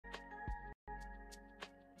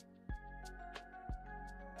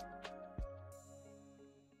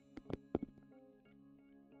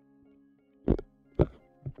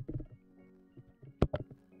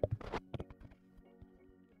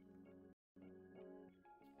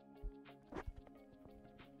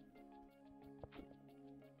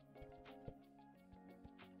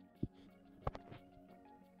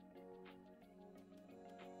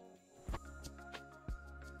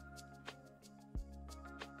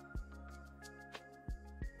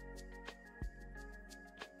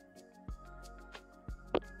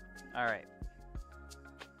Alright.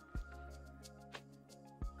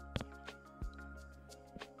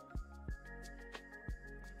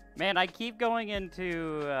 Man, I keep going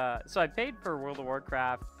into... so I paid for World of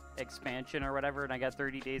Warcraft expansion or whatever, and I got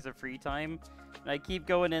 30 days of free time. And I keep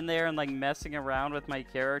going in there and, like, messing around with my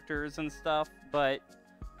characters and stuff, but...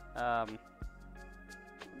 let me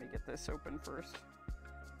get this open first.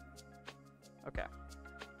 Okay.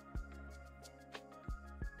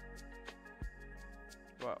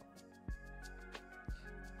 Whoa.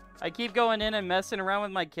 I keep going in and messing around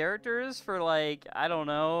with my characters for, like, I don't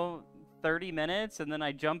know, 30 minutes, and then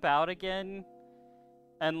I jump out again.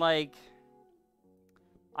 And, like,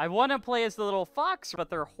 I want to play as the little fox,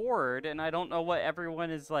 but they're horde, and I don't know what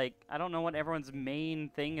everyone is, like, I don't know what everyone's main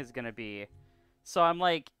thing is going to be. So I'm,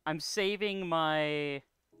 like, I'm saving my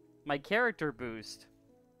character boost.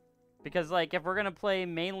 Because, like, if we're going to play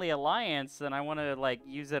mainly Alliance, then I want to, like,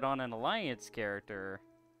 use it on an Alliance character.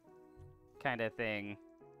 Kind of thing.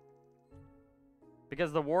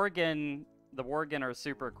 Because the Worgen are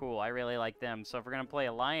super cool. I really like them. So if we're gonna play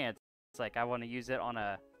Alliance, it's like I want to use it on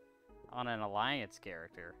an Alliance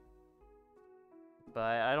character.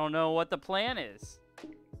 But I don't know what the plan is.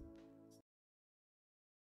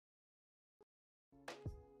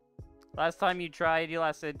 Last time you tried, you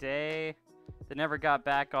lasted a day. They never got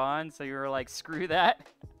back on, so you were like, screw that.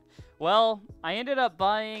 Well, I ended up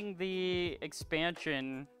buying the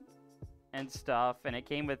expansion and stuff, and it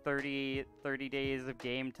came with 30 days of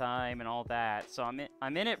game time and all that. So I'm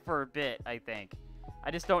in it for a bit, I think.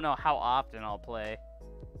 I just don't know how often I'll play.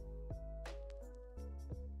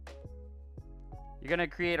 You're gonna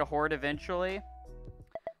create a horde eventually?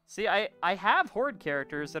 See, I have horde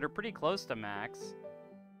characters that are pretty close to max.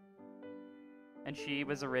 And she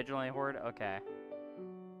was originally a horde? Okay.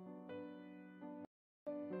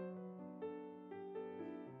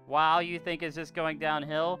 Wow, you think it's just going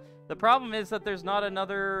downhill? The problem is that there's not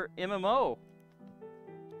another MMO.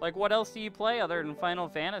 Like, what else do you play other than Final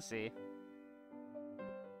Fantasy?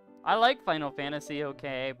 I like Final Fantasy,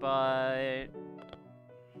 okay, but...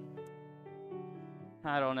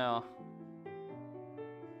 I don't know.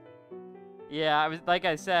 Yeah, like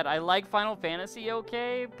I said, I like Final Fantasy,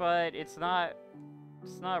 okay, but it's not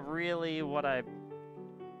really what I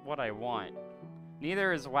want.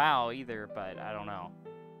 Neither is WoW either, but I don't know.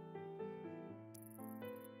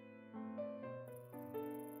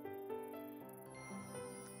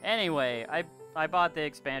 Anyway, I bought the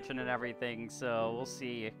expansion and everything, so we'll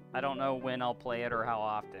see. I don't know when I'll play it or how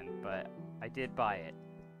often, but I did buy it.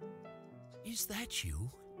 Is that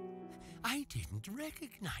you? I didn't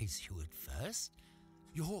recognize you at first.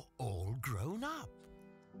 You're all grown up.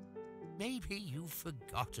 Maybe you've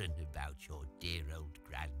forgotten about your dear old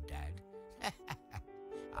granddad.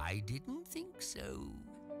 I didn't think so.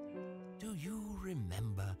 Do you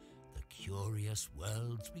remember the curious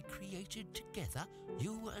worlds we created together,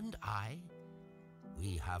 you and I?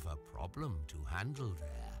 We have a problem to handle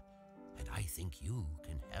there, and I think you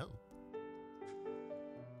can help.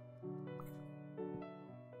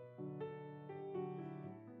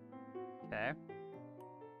 Okay.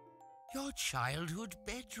 Your childhood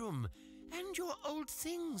bedroom and your old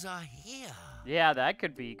things are here. Yeah, that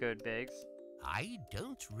could be good, Biggs. I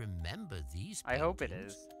don't remember these paintings. I hope it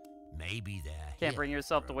is. Maybe they're Can't here bring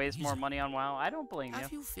yourself for to a waste more reason. money on WoW. I don't blame you.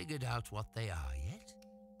 Have you figured out what they are yet?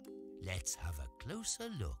 Let's have a closer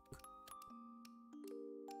look.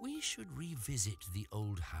 We should revisit the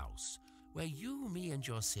old house where you, me, and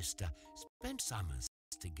your sister spent summers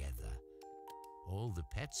together. All the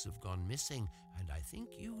pets have gone missing, and I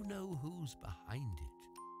think you know who's behind it.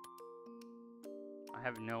 I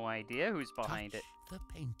have no idea who's behind it. Touch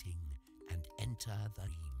the painting and enter the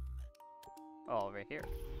dream. Oh, right here.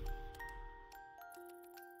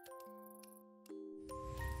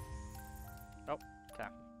 Oh, okay.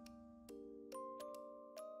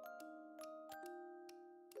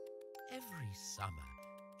 Every summer,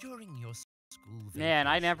 during your school vacation, Man,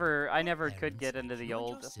 I never your could get parents, into the you and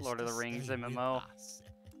old your Lord of the sister Rings stay with MMO. us.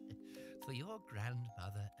 For your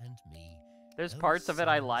grandmother and me. There's those parts of it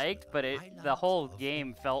I summers liked, were but the highlights whole of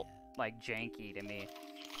game the felt year. like janky to me.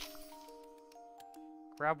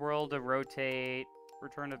 Grab world to rotate,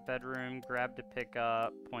 return to bedroom, grab to pick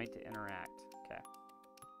up, point to interact. Okay.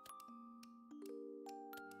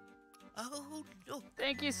 Oh, look.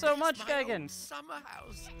 Thank you so There's much, my Gagan. old summer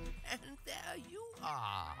house. And there you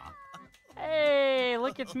are. Hey,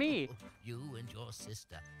 look, it's me. You and your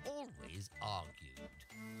sister always argued.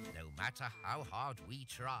 No matter how hard we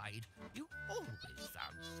tried, you always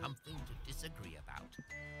found something to disagree about.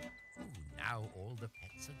 Ooh, now all the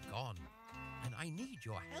pets are gone, and I need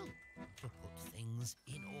your help to put things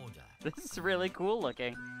in order. This is really cool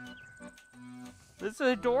looking. This is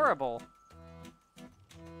adorable.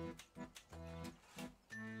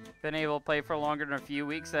 Been able to play for longer than a few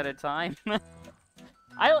weeks at a time.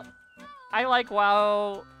 I like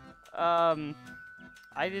WoW.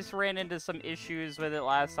 I just ran into some issues with it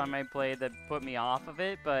last time I played that put me off of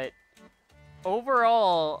it, but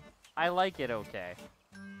overall, I like it okay.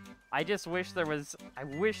 I just wish there was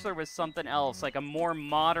something else, like a more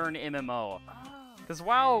modern MMO. Because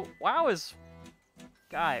WoW is,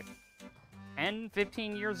 God, 10,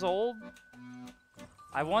 15 years old?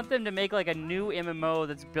 I want them to make, like, a new MMO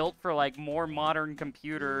that's built for, like, more modern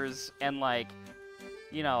computers and, like,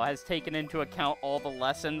 you know, has taken into account all the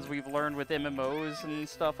lessons we've learned with MMOs and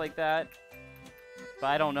stuff like that. But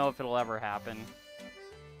I don't know if it'll ever happen.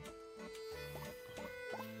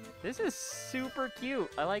 This is super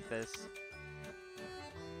cute. I like this.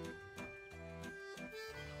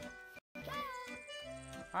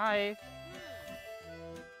 Hi.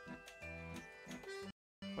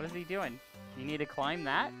 What is he doing? You need to climb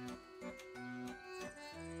that?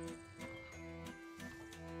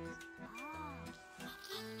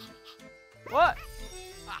 What?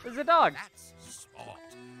 There's a dog. That's Spot.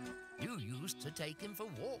 You used to take him for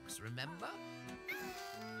walks, remember?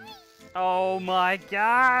 Oh my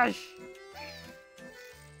gosh!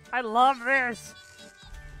 I love this!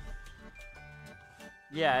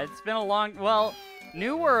 Yeah, it's been a long... Well,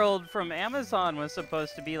 New World from Amazon was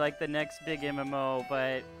supposed to be like the next big MMO,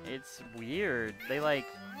 but it's weird. They like...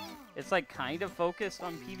 It's like kind of focused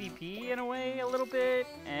on PvP in a way, a little bit,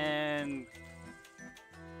 and...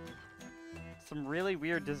 some really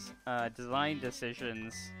weird design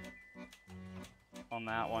decisions on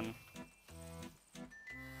that one.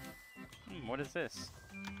 What is this?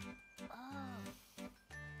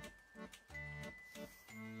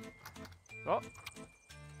 Oh!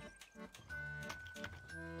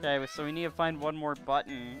 Okay, so we need to find one more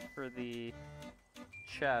button for the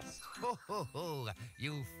chest. Ho, ho, ho.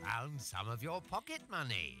 You found some of your pocket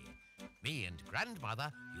money. Me and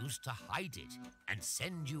Grandmother used to hide it and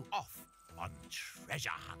send you off on treasure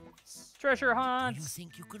hunts. Treasure Do you hunts!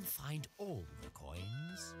 think you can find all the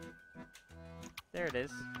coins? There it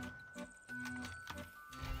is.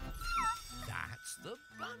 That's the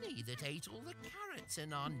bunny that ate all the carrots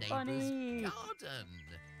in our neighbor's Bunny. garden.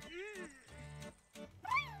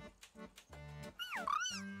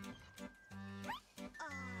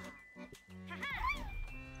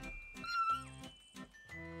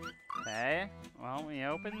 Okay, well, we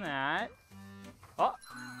open that. Oh!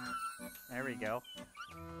 There we go.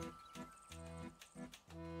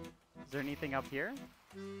 Is there anything up here?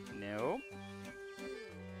 No.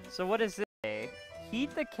 So what is this?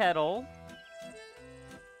 Heat the kettle.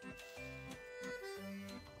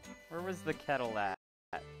 Where was the kettle at?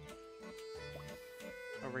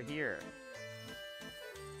 Over here.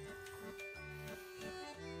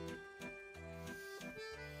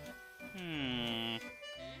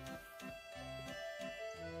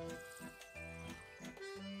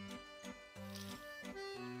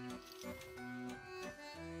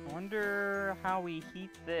 I wonder how we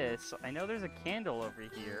heat this. I know there's a candle over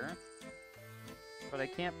here, but I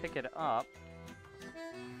can't pick it up.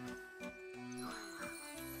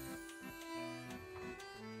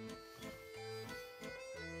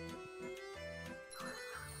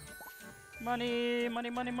 Money, money,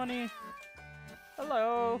 money, money.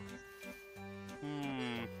 Hello.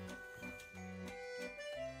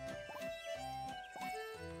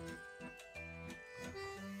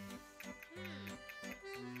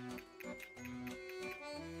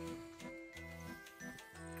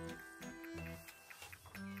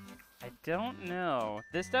 I don't know.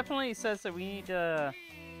 This definitely says that we need to...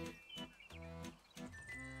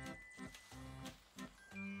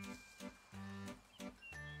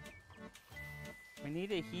 We need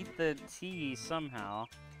to heat the tea somehow.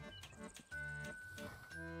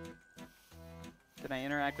 Can I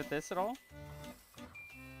interact with this at all?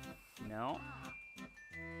 No.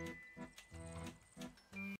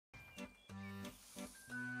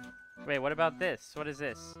 Wait, what about this? What is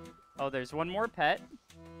this? Oh, there's one more pet.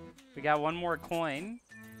 We got one more coin.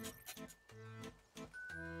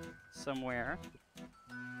 Somewhere.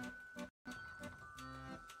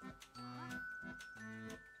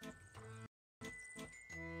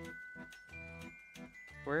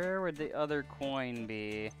 Where would the other coin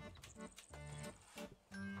be?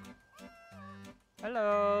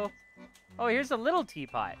 Hello. Oh, here's a little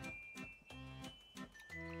teapot.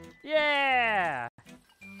 Yeah!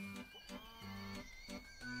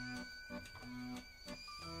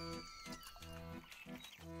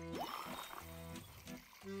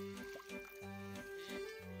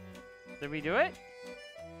 Did we do it?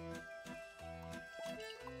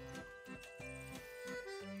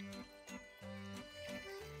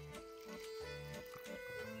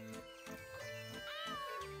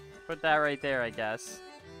 Put that right there, I guess.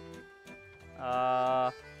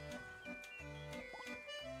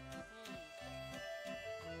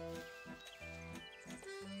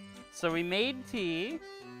 So we made tea.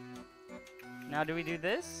 Now do we do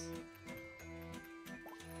this?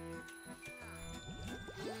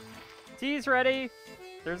 Tea's ready.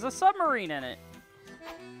 There's a submarine in it.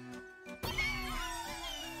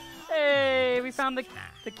 Hey, we found the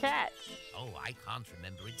cat. Oh, I can't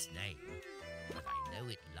remember its name, but I know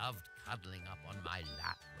it loved cuddling up on my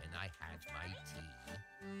lap when I had my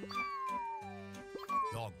tea.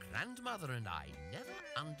 Your grandmother and I never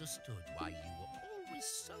understood why you were always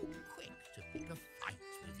so quick to pick a fight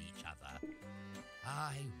with each other.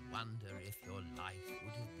 I wonder if your life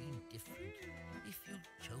would have been different if you'd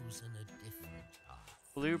chosen a different path.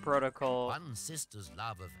 Blue Protocol. One sister's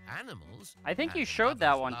love of animals. I think you and showed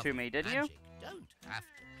that another's one love to of me, didn't you? magic don't have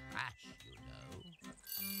to clash, you know.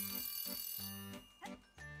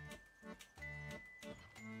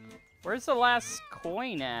 Where's the last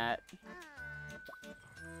coin at?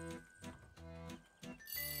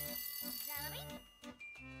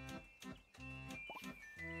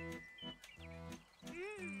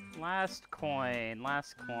 Last coin,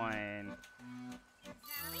 last coin.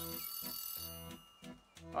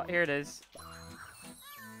 Oh, here it is.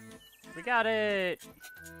 We got it!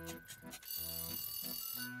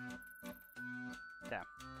 Damn.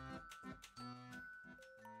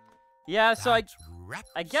 Yeah, so I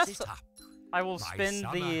guess I will spend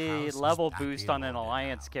the level boost on an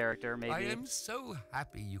Alliance character, I maybe. am so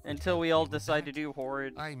happy you could Until help we all me with decide to that. do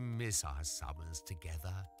Horde. I miss our summers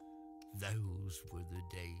together. Those were the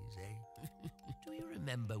days, eh? Do you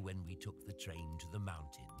remember when we took the train to the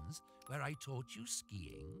mountains, where I taught you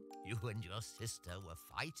skiing? You and your sister were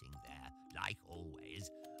fighting there, like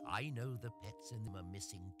always. I know the pets in them are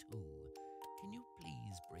missing too. Can you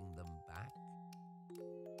please bring them back?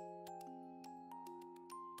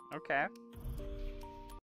 Okay.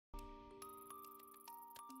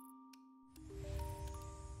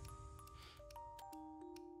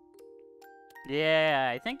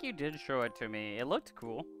 Yeah, I think you did show it to me. It looked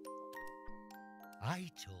cool. I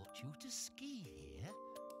taught you to ski here.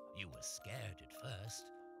 You were scared at first,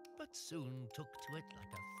 but soon took to it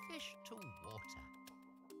like a fish to water.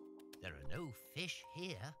 There are no fish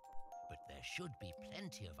here, but there should be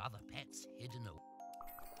plenty of other pets hidden away.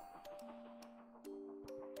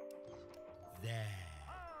 There.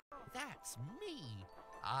 That's me.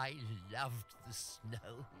 I loved the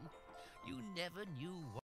snow. You never knew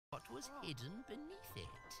what was hidden beneath it.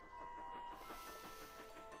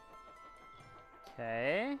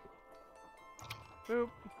 Okay. Boop.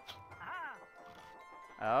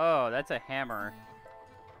 Oh, that's a hammer.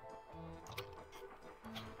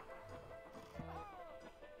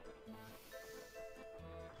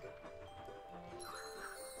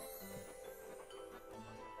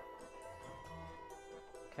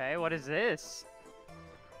 Okay, what is this?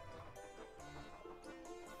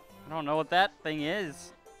 I don't know what that thing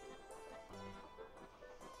is.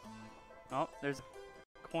 Oh, there's a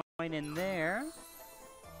coin in there.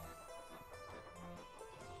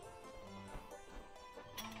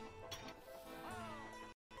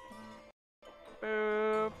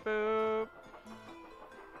 Boop, boop.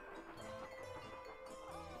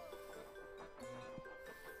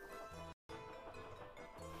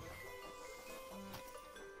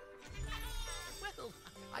 Well,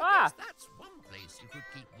 I Ah! guess that's one place you could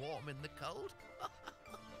keep warm in the cold.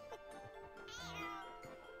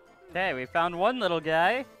 Okay, we found one little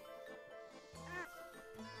guy.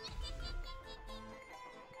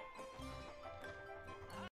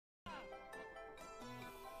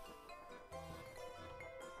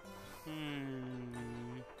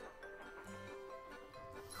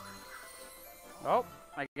 Oh,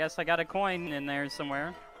 I guess I got a coin in there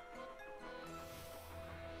somewhere.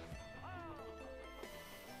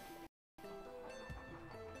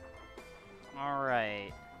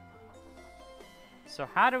 Alright. So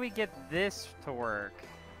how do we get this to work?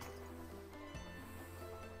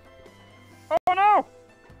 Oh no!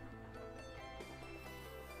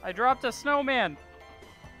 I dropped a snowman!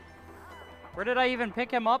 Where did I even pick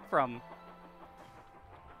him up from?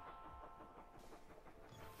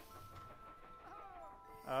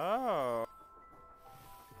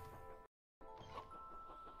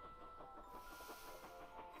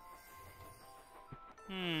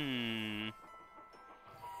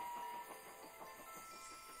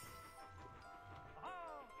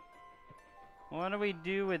 What do we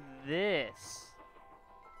do with this?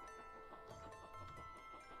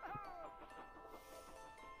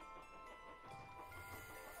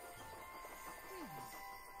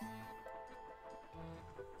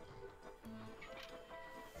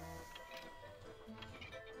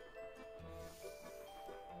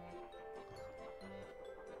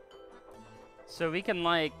 So we can,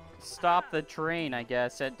 like, stop the train, I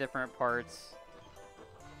guess, at different parts.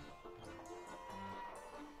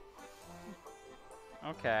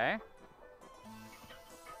 Okay.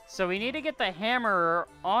 So we need to get the hammer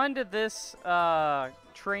onto this,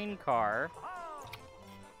 train car.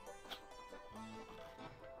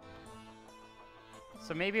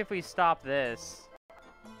 So maybe if we stop this,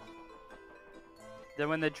 then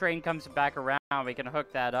when the train comes back around, we can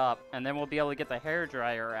hook that up, and then we'll be able to get the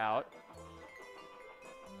hairdryer out.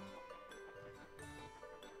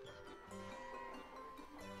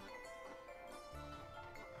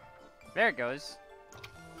 There it goes.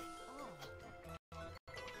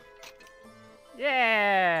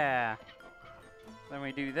 Yeah! Then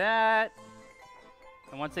we do that.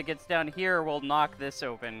 And once it gets down here, we'll knock this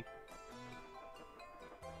open.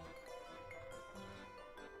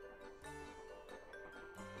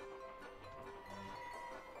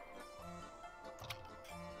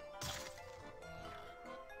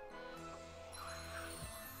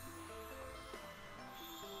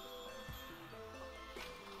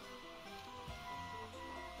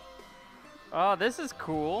 Oh, this is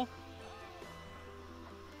cool.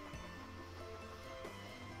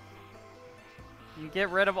 You get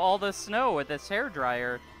rid of all the snow with this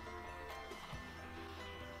hairdryer.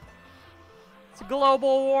 It's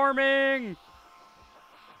global warming!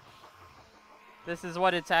 This is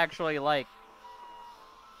what it's actually like.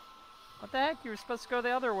 What the heck? You were supposed to go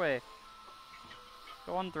the other way.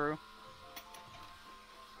 Go on through.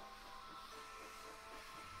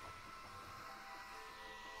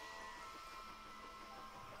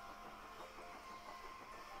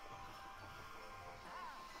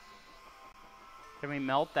 Can we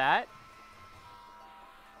melt that?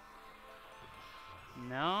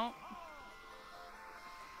 No.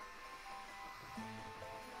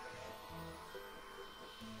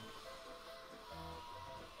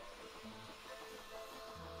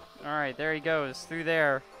 Alright, there he goes, through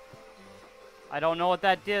there. I don't know what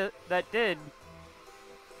that did.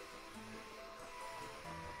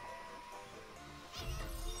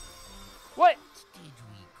 What? Did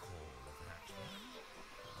we call that one?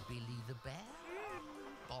 Billy the Bear?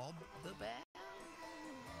 Bob the Bear?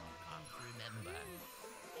 Can't remember.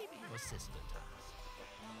 Maybe your sister does.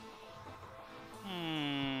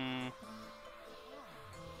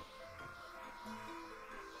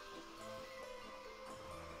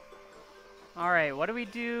 Alright, what do we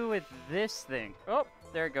do with this thing? Oh,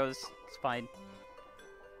 there it goes. It's fine.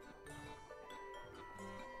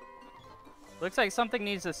 Looks like something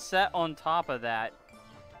needs to set on top of that.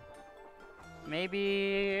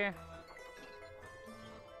 Maybe...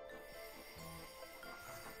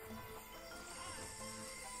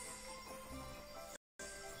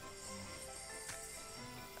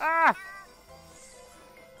 Ah!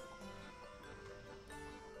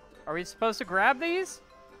 Are we supposed to grab these?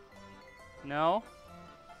 No?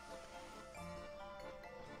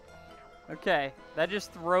 Okay, that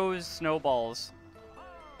just throws snowballs.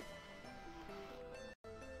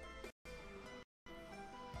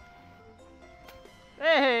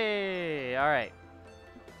 Hey! Alright.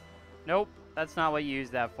 Nope, that's not what you use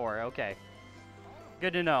that for. Okay.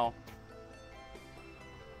 Good to know.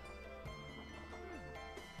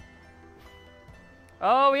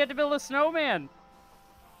 Oh, we had to build a snowman!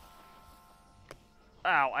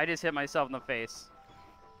 Ow, I just hit myself in the face.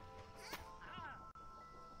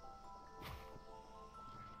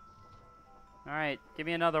 Alright, give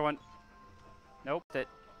me another one. Nope, that...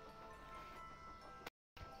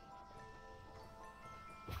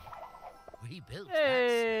 We built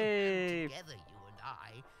Hey! that snowman together, you and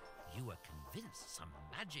I. You were convinced some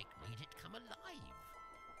magic made it come alive.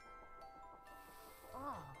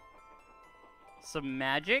 Some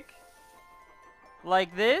magic?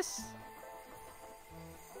 Like this?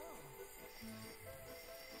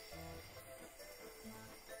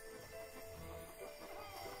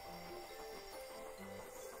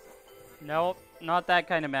 Nope, not that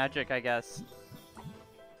kind of magic, I guess.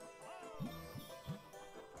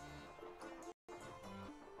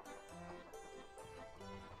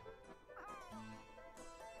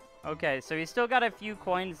 Okay, so we still got a few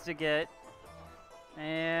coins to get.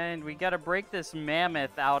 And we gotta break this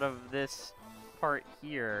mammoth out of this part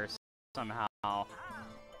here somehow.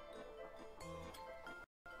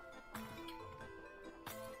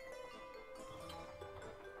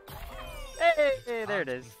 Hey, there it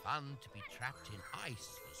is. Be fun to be trapped in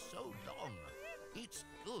ice for so long. It's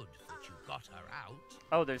good that you got her out.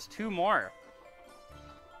 Oh, there's 2 more.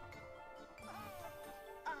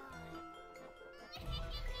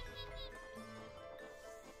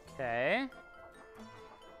 Okay.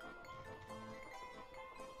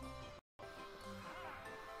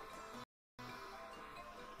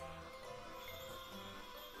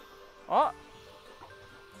 Oh.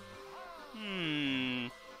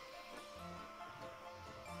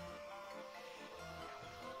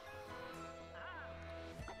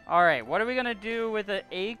 All right, what are we gonna do with the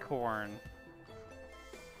acorn?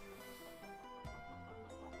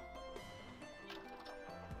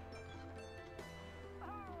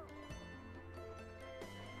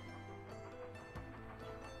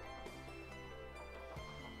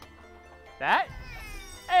 That?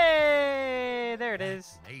 Hey, there it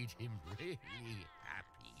is. That made him really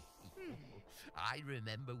happy. I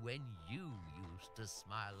remember when you used to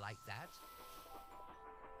smile like that.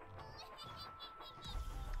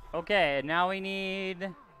 Okay, now we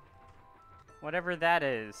need whatever that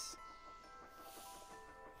is.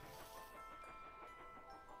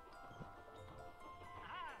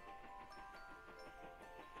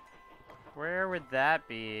 Where would that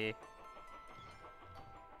be?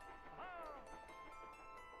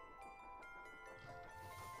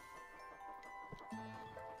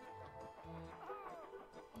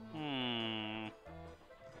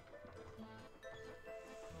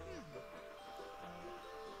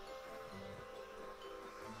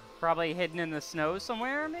 Probably hidden in the snow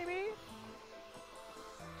somewhere, maybe?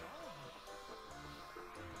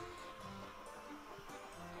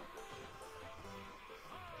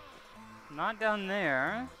 Not down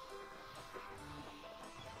there.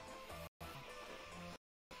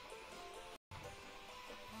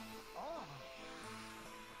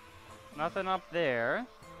 Nothing up there.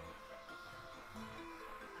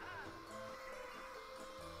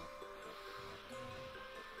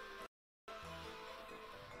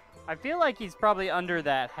 I feel like he's probably under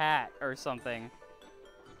that hat or something.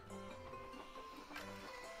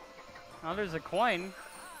 Oh, there's a coin.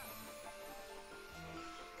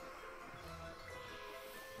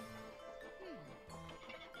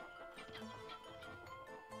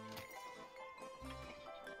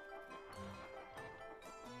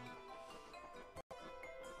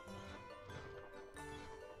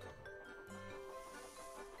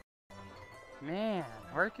 Man,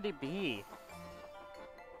 where could it be?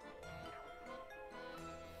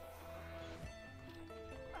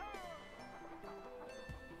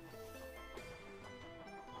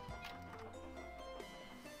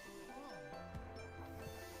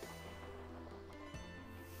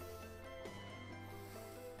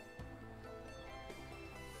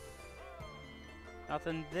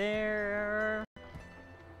 Nothing there.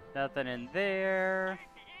 Nothing in there.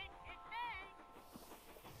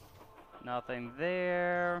 Nothing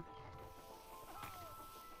there.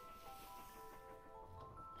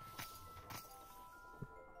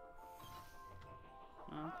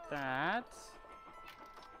 Not that.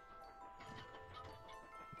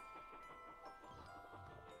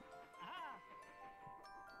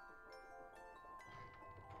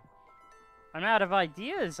 I'm out of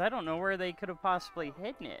ideas. I don't know where they could have possibly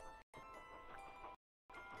hidden it.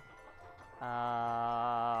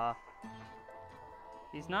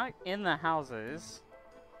 He's not in the houses.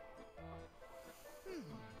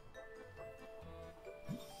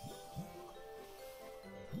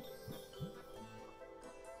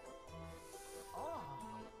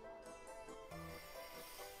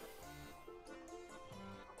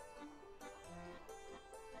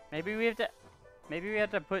 Maybe we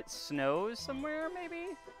have to put snow somewhere, maybe?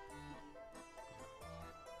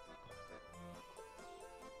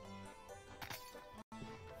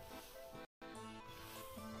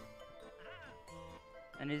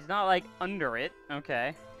 And he's not, like, under it.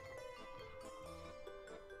 Okay.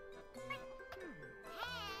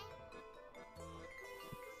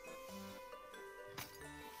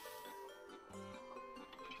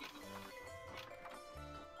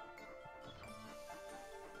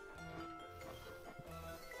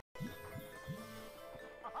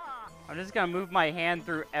 I'm just gonna move my hand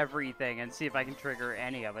through everything and see if I can trigger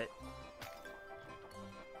any of it.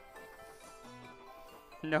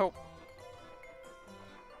 Nope.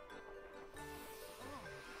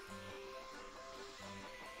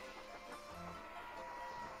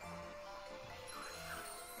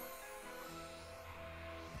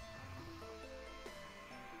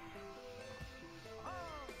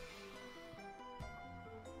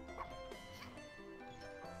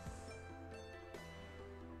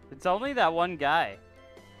 It's only that one guy.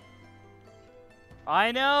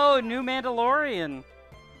 I know, new Mandalorian.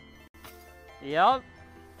 Yep.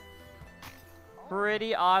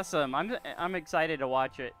 Pretty awesome. I'm excited to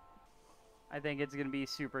watch it. I think it's gonna be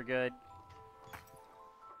super good.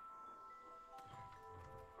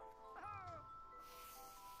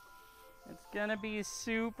 It's gonna be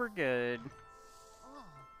super good.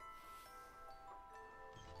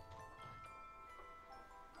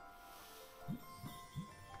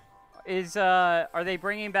 Are they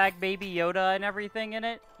bringing back Baby Yoda and everything in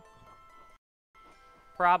it?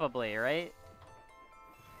 Probably, right?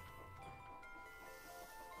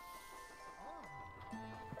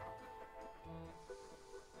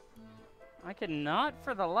 I cannot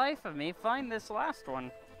for the life of me find this last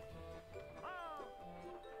one.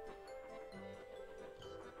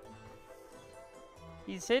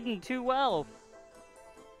 He's hidden too well.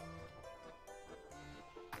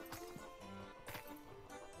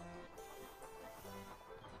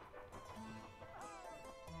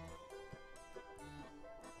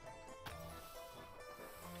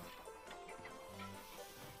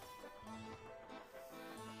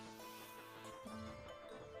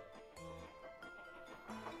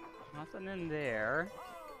 Nothing in there.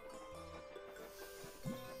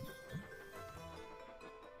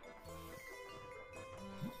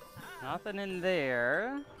 Nothing in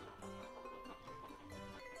there.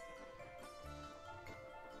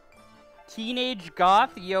 Teenage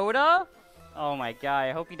goth Yoda? Oh my god,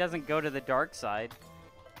 I hope he doesn't go to the dark side.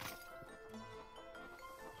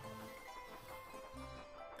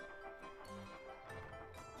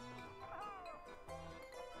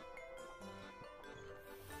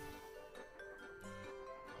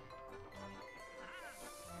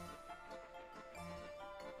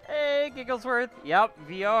 Hey, Gigglesworth. Yep,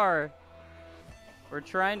 VR. We're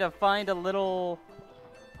trying to find a little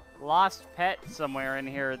lost pet somewhere in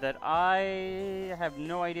here that I have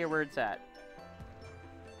no idea where it's at.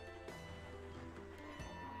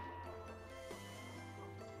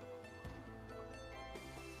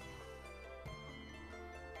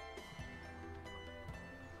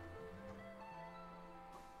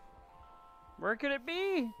 Where could it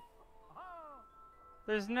be?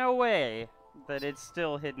 There's no way that it's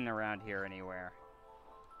still hidden around here anywhere.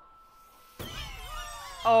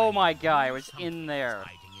 Oh my god, it was in there.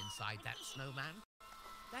 Hiding inside that snowman.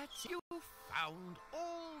 That's you found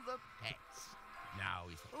all the pets. Now,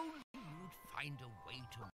 if only you'd find a way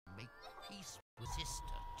to make peace with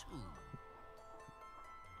sister too.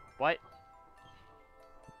 What?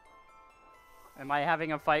 Am I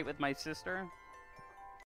having a fight with my sister?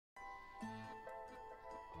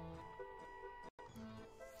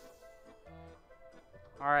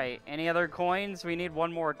 Alright, any other coins? We need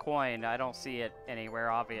one more coin. I don't see it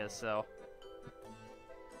anywhere obvious, so.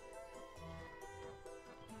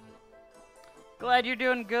 Glad you're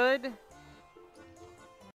doing good.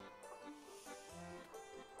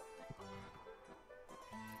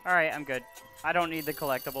 Alright, I'm good. I don't need the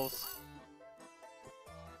collectibles.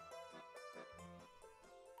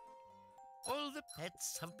 All the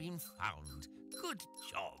pets have been found. Good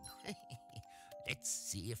job.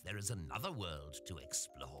 Let's see if there is another world to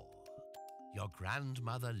explore. Your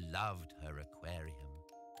grandmother loved her aquarium.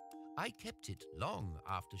 I kept it long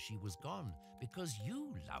after she was gone because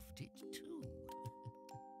you loved it too.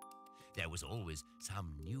 There was always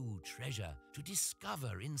some new treasure to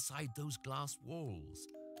discover inside those glass walls.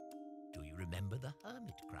 Do you remember the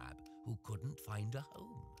hermit crab who couldn't find a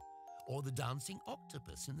home? Or the dancing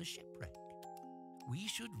octopus in the shipwreck? We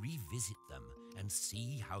should revisit them and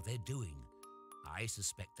see how they're doing. I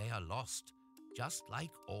suspect they are lost, just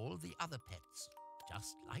like all the other pets,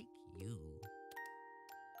 just like you.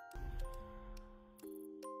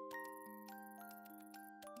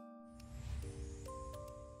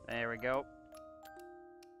 There we go.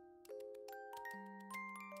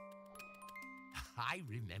 I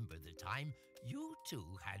remember the time you two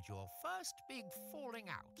had your first big falling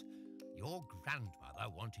out. Your grandmother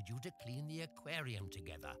wanted you to clean the aquarium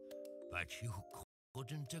together, but you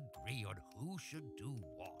couldn't agree on who should do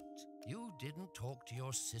what. You didn't talk to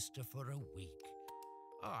your sister for a week.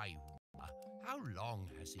 How long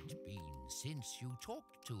has it been since you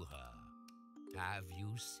talked to her? Have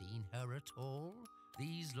you seen her at all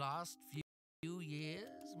these last few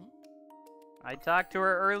years? I talked to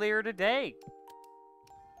her earlier today.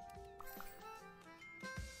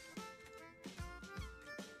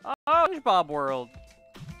 Oh, SpongeBob World.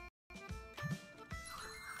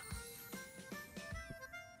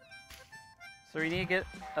 So we need to get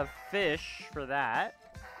a fish for that.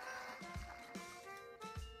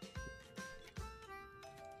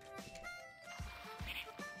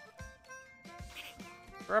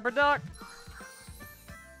 Rubber duck.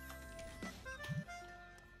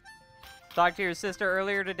 Talked to your sister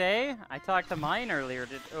earlier today? I talked to mine earlier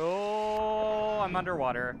today. Oh, I'm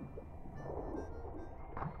underwater.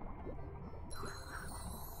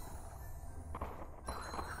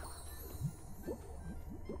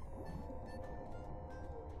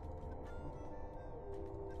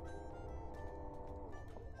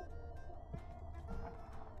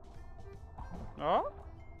 Oh?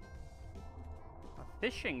 A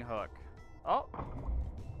fishing hook. Oh.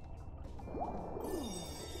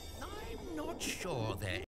 I'm not sure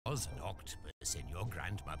there was an octopus in your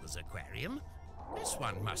grandmother's aquarium. This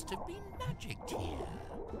one must have been magicked here.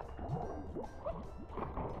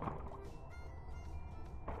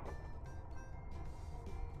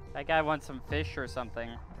 That guy wants some fish or something.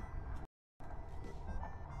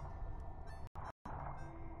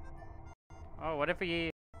 Oh, what if we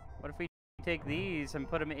take these and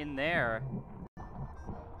put them in there?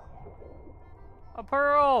 A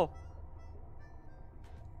pearl!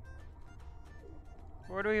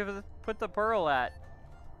 Where do we put the pearl at?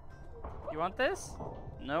 You want this?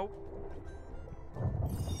 Nope.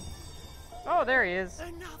 Oh, there he is.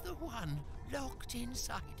 Another one locked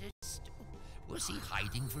inside a store. Was he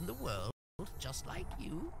hiding from the world, just like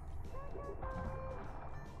you?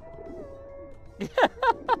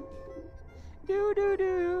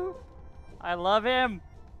 Do. I love him.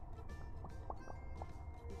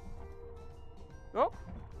 Oh.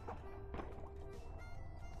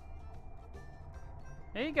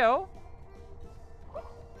 There you go.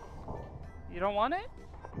 You don't want it?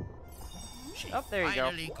 Oh, there you go.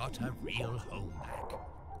 Finally got her real home back.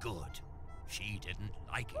 Good. She didn't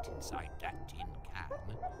like it inside that tin can.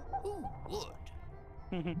 Who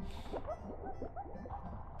would?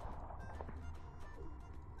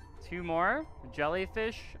 Two more.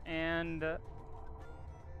 Jellyfish and a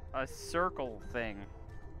circle thing.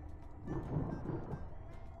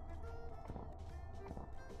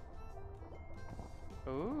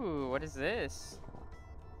 Ooh, what is this?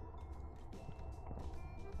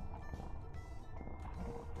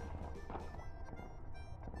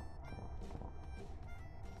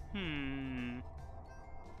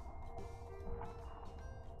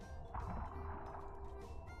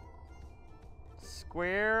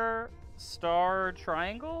 Square, star,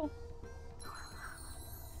 triangle?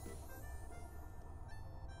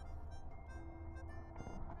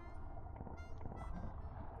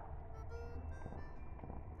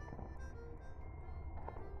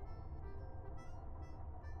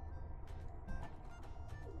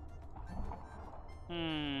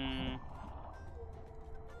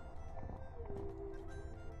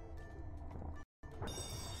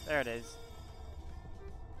 There it is.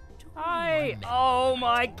 Hi! Oh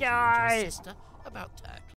my god! Sister about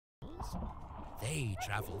turtles. They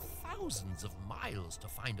travel thousands of miles to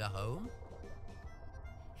find a home.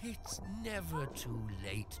 It's never too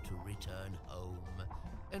late to return home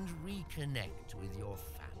and reconnect with your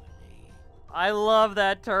family. I love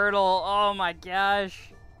that turtle. Oh my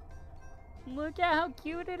gosh. Look at how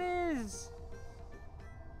cute it is.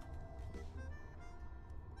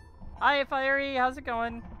 Hi, Fiery. How's it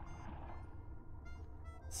going?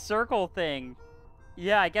 Circle thing.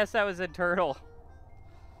 Yeah, I guess that was a turtle.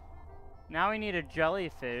 Now we need a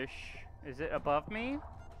jellyfish. Is it above me?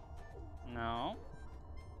 No.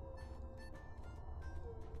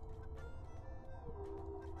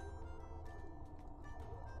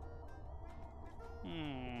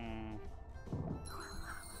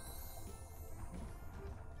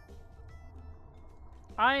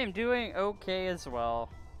 I am doing okay as well.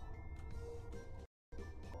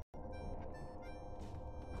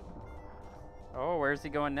 Oh, where's he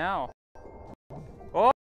going now?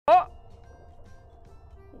 Oh! Oh!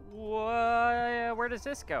 Where does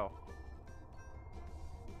this go?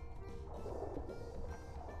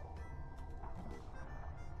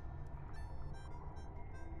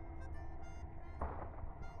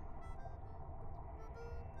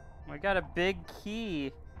 I got a big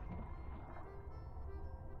key.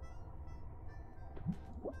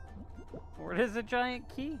 Where does the giant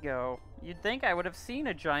key go? You'd think I would have seen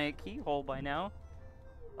a giant keyhole by now.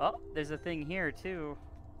 Oh, there's a thing here too.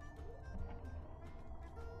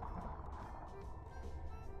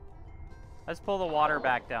 Let's pull the water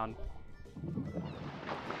back down.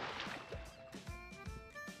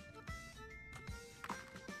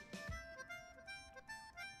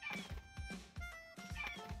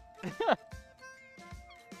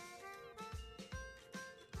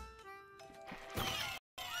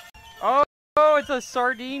 Oh, it's a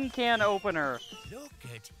sardine can opener. Look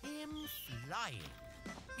at him flying.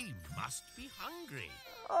 He must be hungry.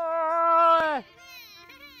 Hello.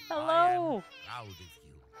 I am proud of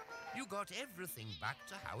you. You got everything back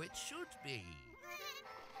to how it should be.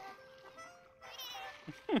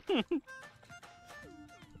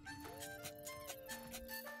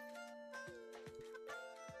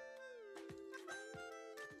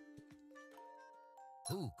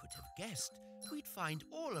 Who could have guessed we'd find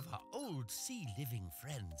all of our old sea-living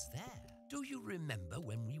friends there? Do you remember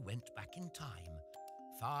when we went back in time?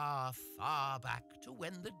 Far, far back to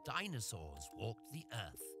when the dinosaurs walked the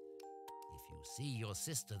earth. If you see your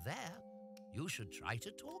sister there, you should try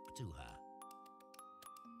to talk to her.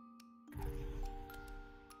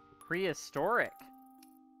 Prehistoric.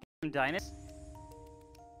 Dinosaurs?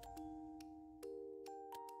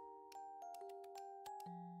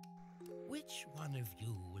 Which one of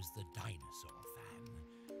you was the dinosaur fan?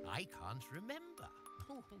 I can't remember.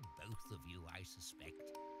 Oh, both of you, I suspect.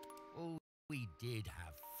 Oh, we did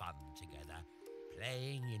have fun together,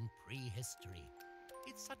 playing in prehistory.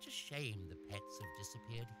 It's such a shame the pets have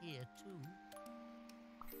disappeared here, too.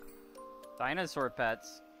 Dinosaur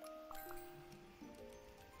pets.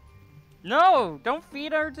 No! Don't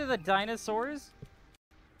feed her to the dinosaurs!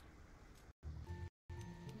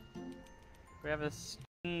 We have a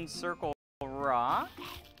stone circle rock.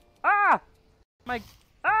 Ah!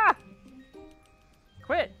 Ah!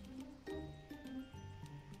 Quit!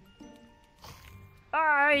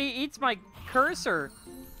 Ah, he eats my cursor.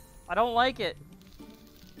 I don't like it.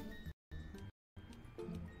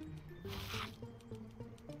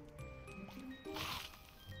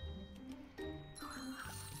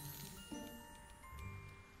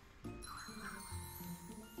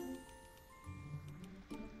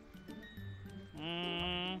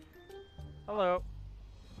 Hello.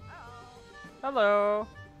 Hello.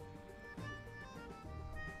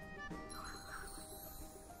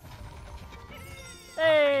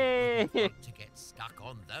 Hey! To get stuck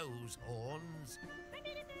on those horns.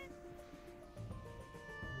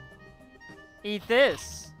 Eat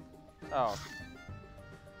this. Oh.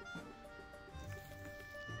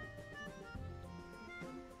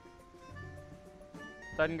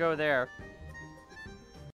 Doesn't go there.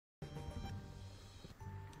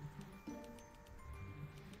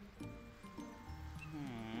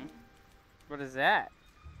 What is that?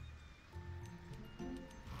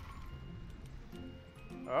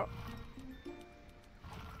 Oh.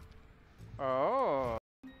 Oh.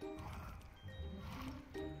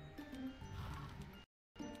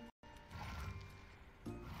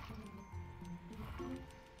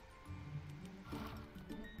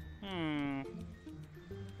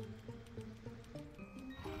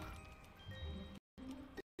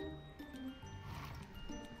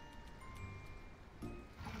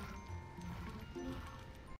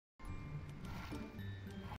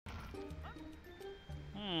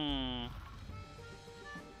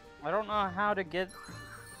 I don't know how to get...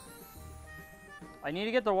 I need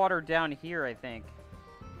to get the water down here, I think.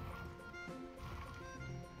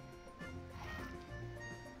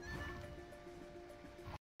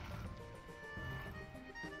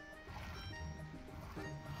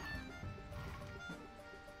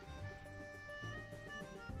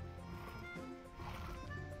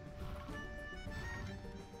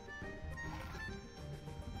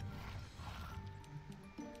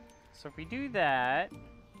 So if we do that,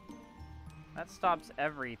 that stops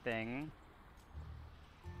everything.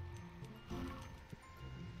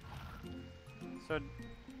 So...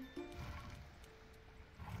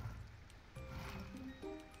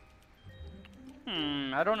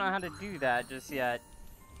 I don't know how to do that just yet.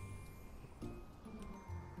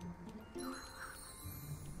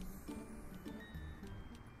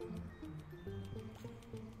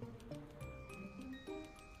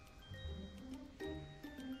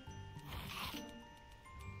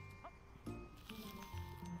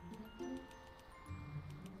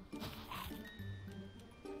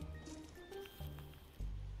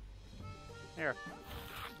 Here.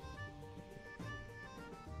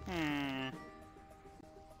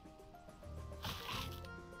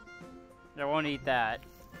 I won't eat that.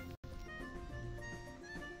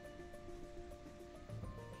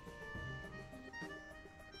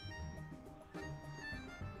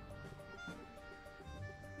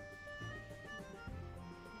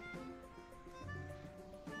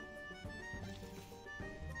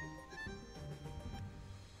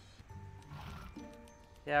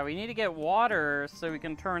 Yeah, we need to get water so we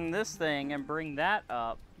can turn this thing and bring that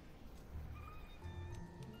up.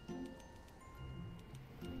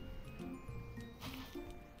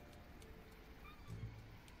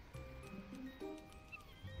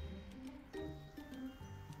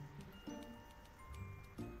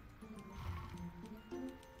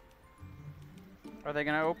 Are they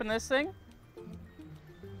gonna open this thing?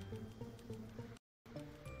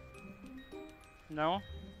 No?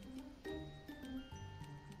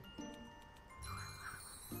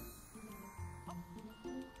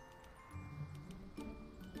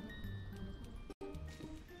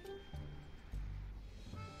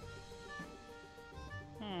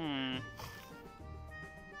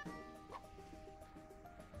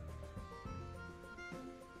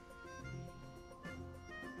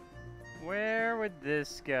 Where would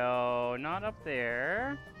this go? Not up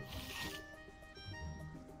there.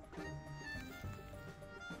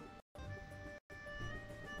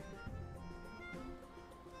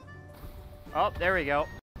 Oh, there we go.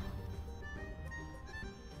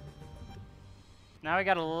 Now we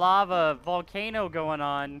got a lava volcano going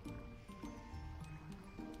on.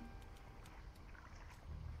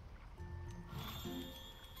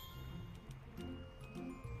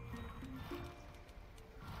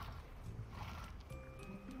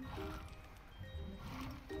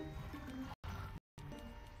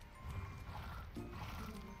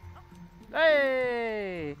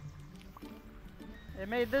 Hey! It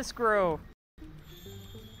made this grow.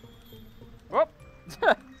 Whoop!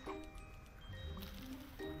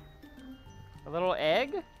 A little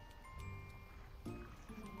egg?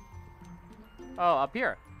 Oh, up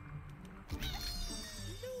here.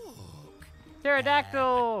 Look.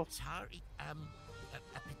 Pterodactyl! Sorry, a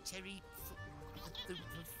pteri...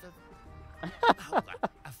 Oh,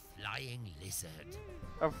 a flying lizard.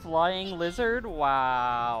 A flying lizard?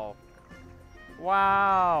 Wow.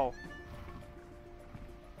 Wow.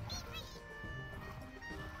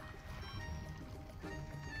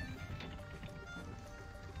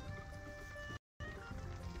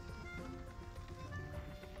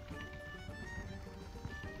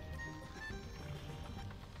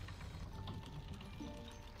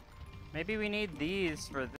 Maybe we need these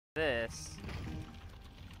for this.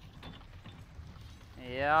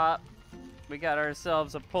 Yeah. We got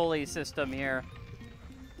ourselves a pulley system here.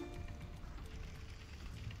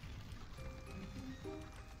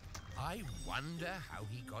 I wonder how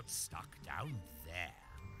he got stuck down there.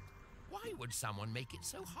 Why would someone make it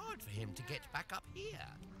so hard for him to get back up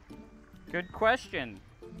here? Good question.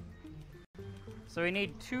 So we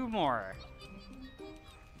need 2 more.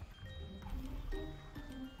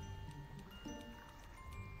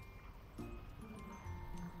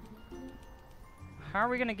 How are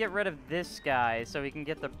we gonna get rid of this guy so we can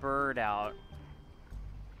get the bird out?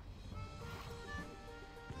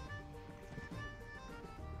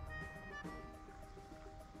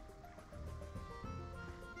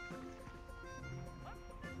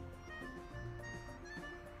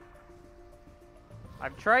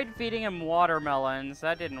 I've tried feeding him watermelons.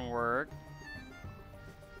 That didn't work.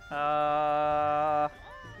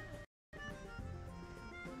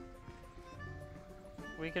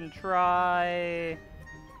 We can try...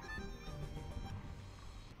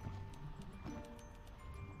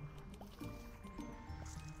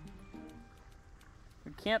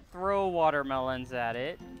 We can't throw watermelons at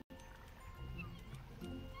it.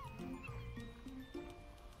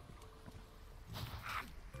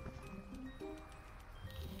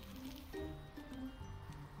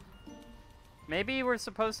 Maybe we're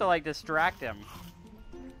supposed to, like, distract him.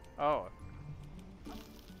 Oh.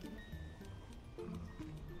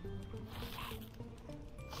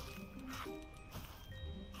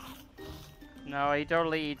 No, he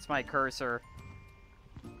totally eats my cursor.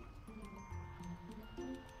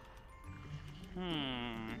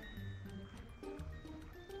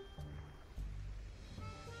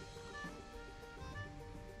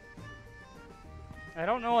 I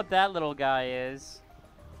don't know what that little guy is.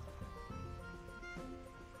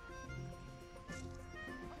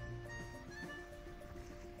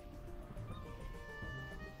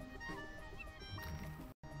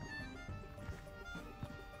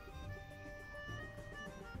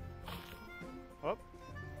 Whoop.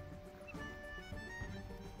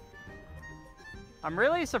 I'm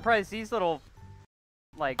really surprised these little,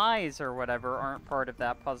 like, eyes or whatever aren't part of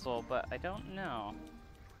that puzzle, but I don't know.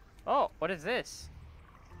 Oh, what is this?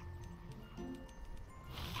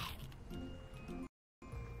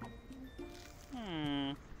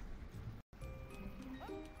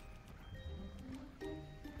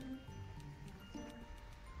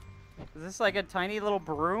 Is this like a tiny little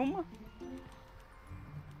broom?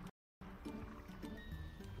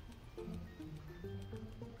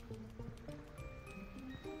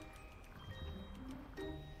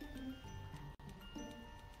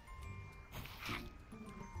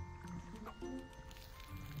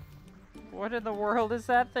 What in the world is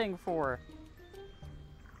that thing for?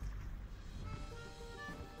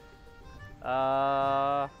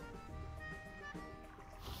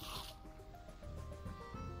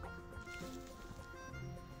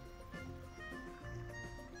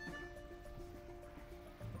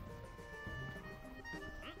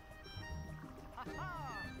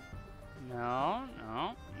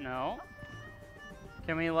 No.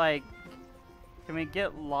 Can we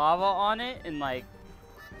get lava on it and, like,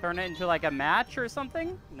 turn it into, like, a match or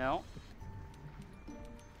something? No.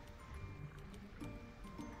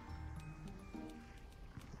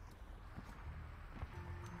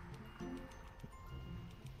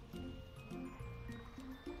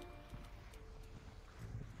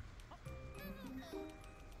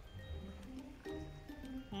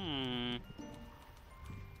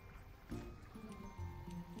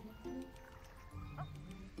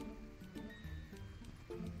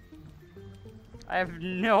 I have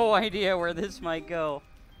no idea where this might go.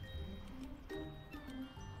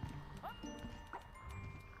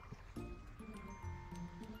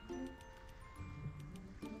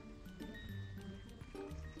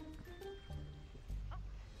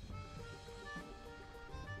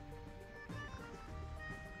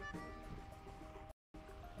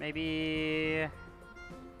 Maybe...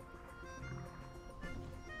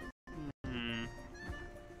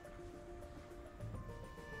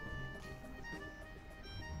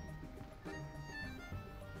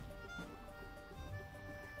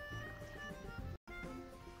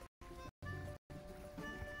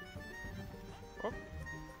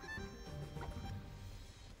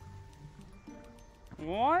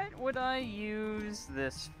 What would I use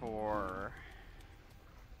this for?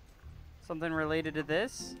 Something related to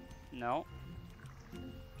this? No.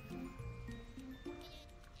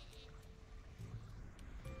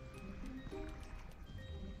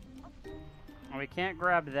 We can't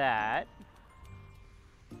grab that.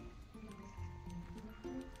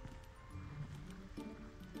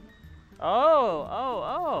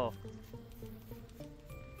 Oh.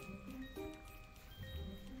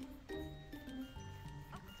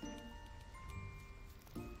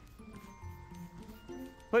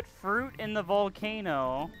 Put fruit in the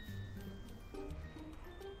volcano.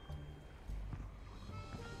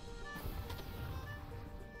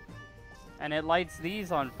 And it lights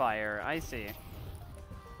these on fire. I see.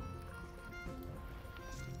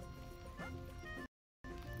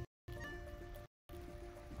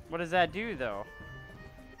 What does that do, though?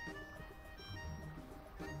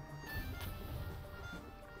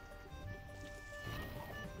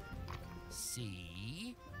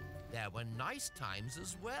 See? There were nice times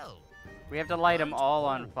as well. We have to light them all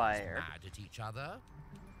on fire. Mad at each other.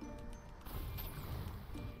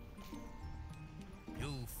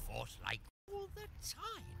 You fought like all the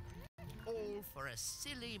time. All for a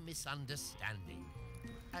silly misunderstanding.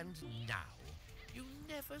 And now, you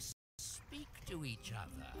never speak to each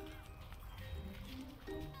other.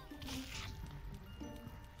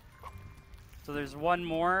 So there's one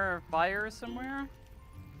more fire somewhere?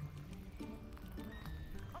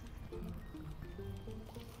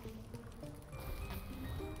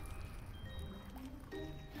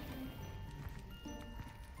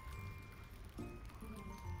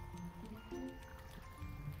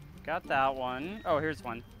 Got that one. Oh, here's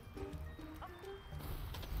one.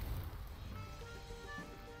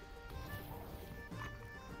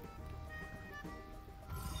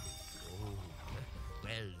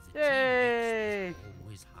 Well, the Yay! T-Rex was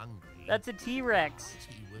always hungry. That's a T-Rex.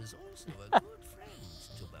 But he was also a good friend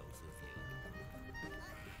to both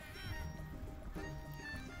of you.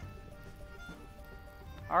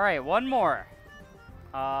 Alright, one more.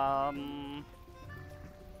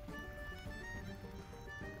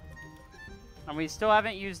 And we still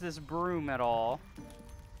haven't used this broom at all.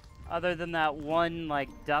 Other than that one, like,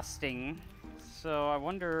 dusting. So I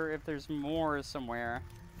wonder if there's more somewhere.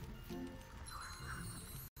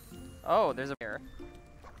 Oh, there's a bear.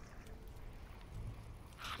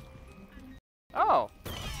 Oh!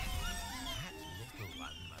 That little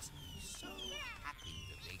one must be so happy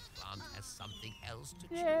the big plant has something else to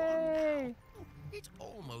chew on Yay! now. It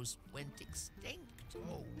almost went extinct.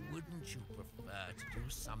 Oh, wouldn't you prefer to do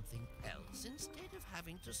something else instead of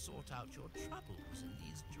having to sort out your troubles in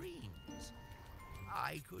these dreams?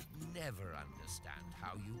 I could never understand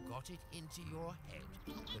how you got it into your head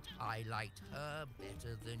that I liked her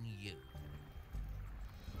better than you.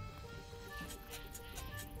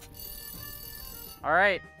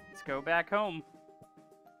 Alright, let's go back home.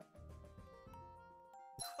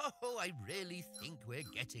 Oh, I really think we're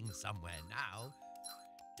getting somewhere now.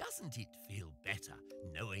 Doesn't it feel better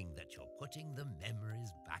knowing that you're putting the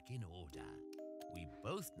memories back in order? We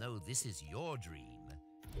both know this is your dream.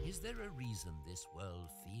 Is there a reason this world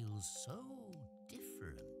feels so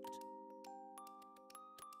different?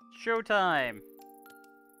 Showtime!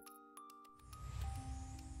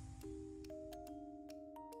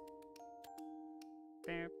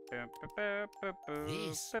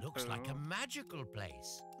 This looks like a magical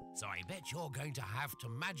place. So I bet you're going to have to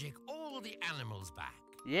magic all the animals back.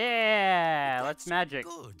 Yeah, let's That's magic.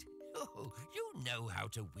 Good. Oh, you know how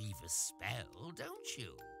to weave a spell, don't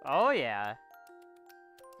you? Oh yeah.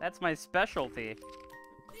 That's my specialty.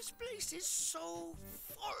 This place is so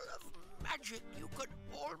full of magic you could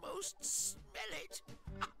almost smell it.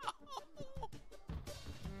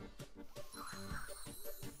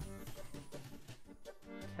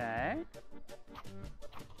 Okay.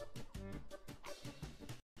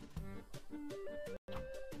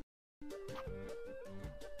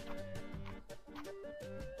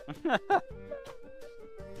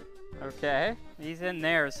 Okay, he's in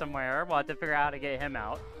there somewhere. We'll have to figure out how to get him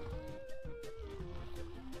out.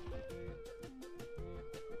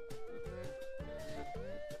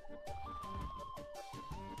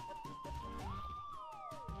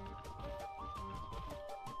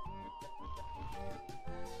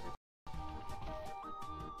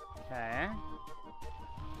 Okay.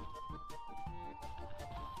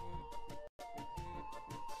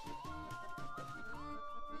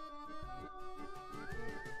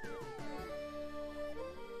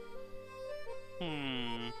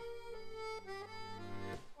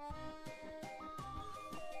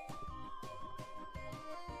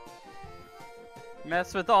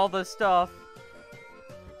 Mess with all the stuff.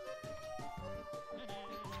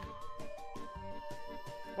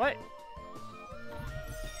 What?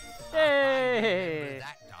 Hey!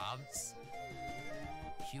 That dance.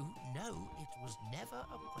 You know, it was never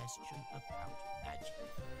a question about magic.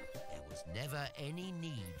 There was never any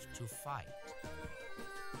need to fight.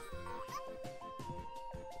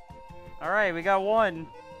 Alright, we got one.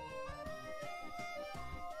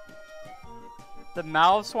 The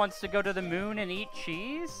mouse wants to go to the moon and eat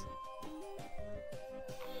cheese?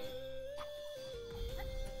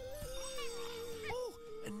 Oh,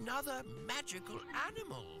 another magical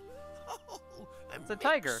animal. Oh, It's a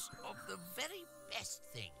tiger. Mix of the very best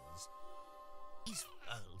things. These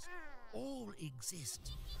worlds all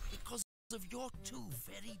exist because of your two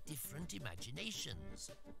very different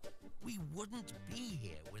imaginations. We wouldn't be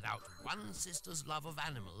here without one sister's love of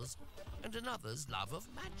animals and another's love of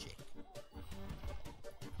magic.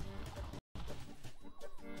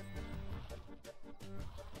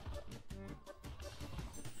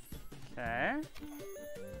 Okay.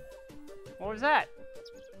 What was that?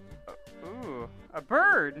 Ooh, a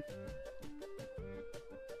bird.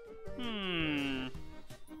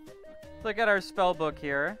 Look at our spell book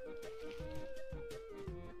here.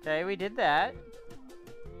 Okay, we did that.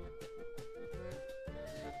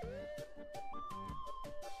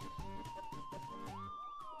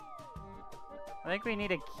 I think we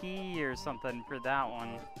need a key or something for that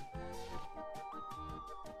one.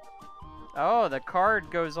 Oh, the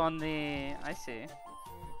card goes on the... I see.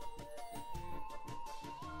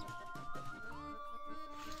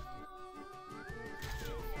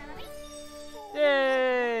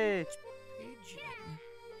 Yay! Pigeon,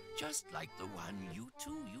 just like the one you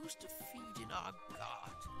two used to feed in our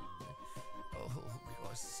garden. Oh,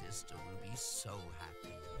 your sister will be so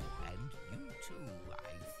happy. And you too,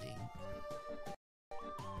 I think.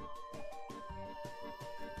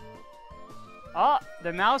 Oh,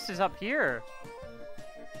 the mouse is up here.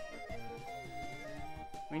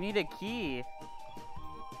 We need a key.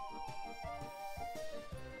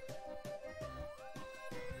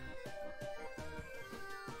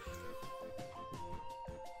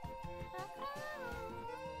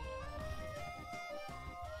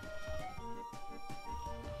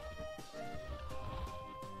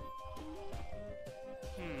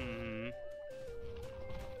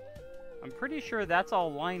 I'm pretty sure that's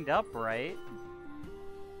all lined up, right?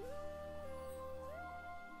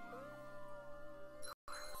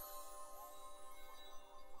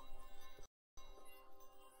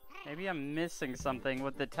 Maybe I'm missing something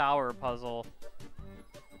with the tower puzzle.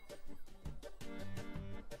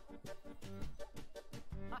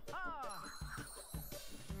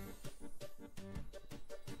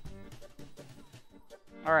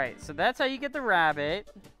 Alright, so that's how you get the rabbit.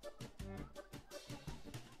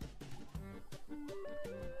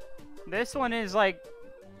 This one is like,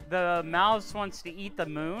 the mouse wants to eat the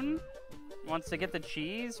moon, wants to get the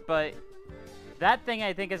cheese, but that thing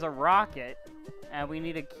I think is a rocket, and we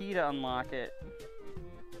need a key to unlock it.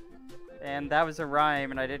 And that was a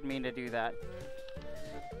rhyme, and I didn't mean to do that.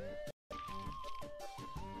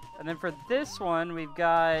 And then for this one, we've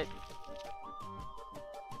got...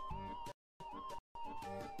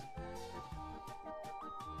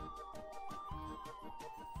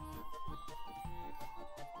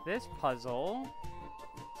 this puzzle.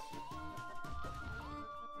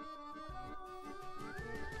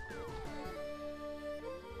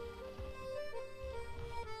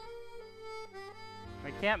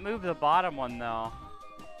 We can't move the bottom one though.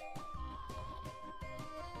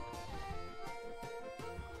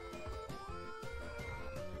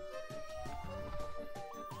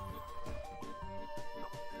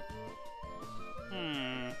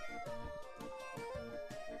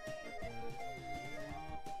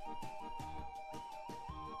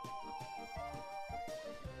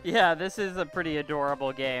 Yeah, this is a pretty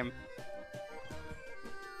adorable game.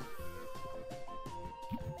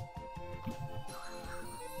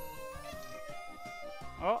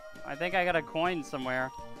 Oh, I think I got a coin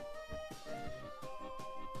somewhere.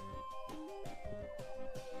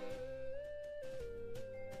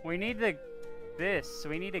 need this.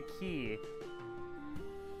 We need a key.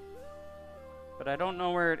 But I don't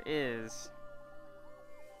know where it is.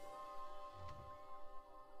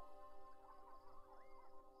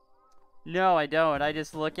 No, I don't. I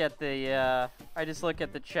just look at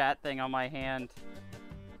the chat thing on my hand.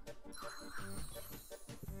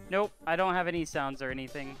 Nope, I don't have any sounds or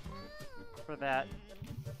anything for that.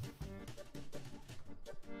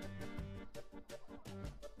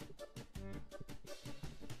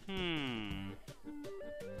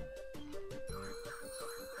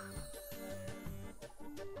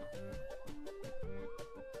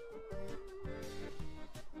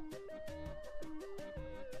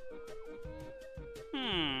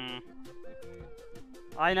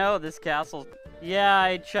 I know, this castle... Yeah,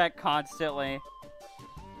 I check constantly.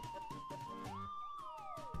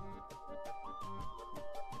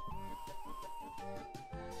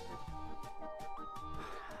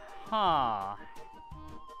 Huh.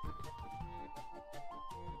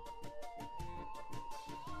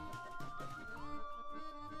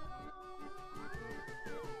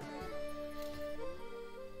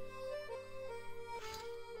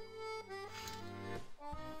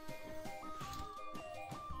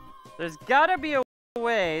 There's gotta be a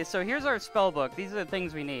way. So here's our spell book. These are the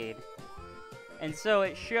things we need. And so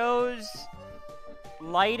it shows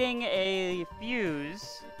lighting a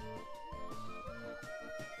fuse.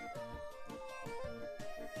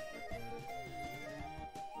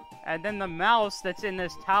 And then the mouse that's in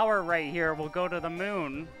this tower right here will go to the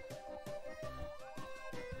moon.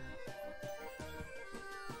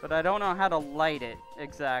 But I don't know how to light it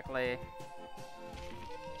exactly.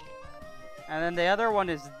 And then the other one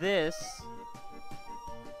is this.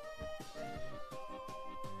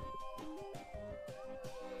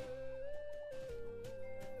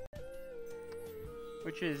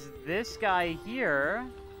 Which is this guy here.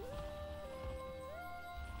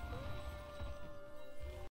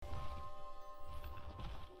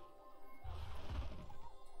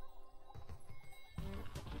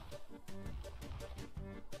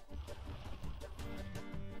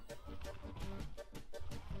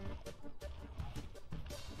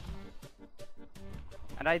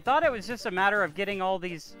 And I thought it was just a matter of getting all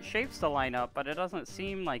these shapes to line up, but it doesn't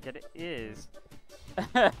seem like it is.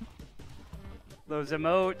 Those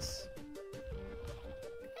emotes.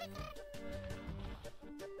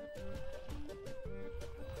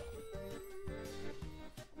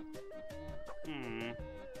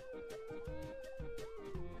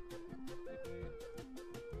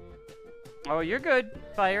 Oh, you're good,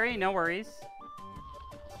 Fiery, no worries.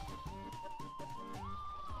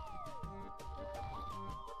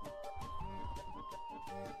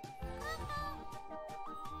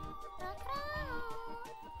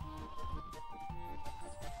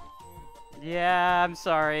 Yeah, I'm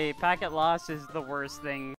sorry. Packet loss is the worst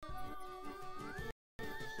thing.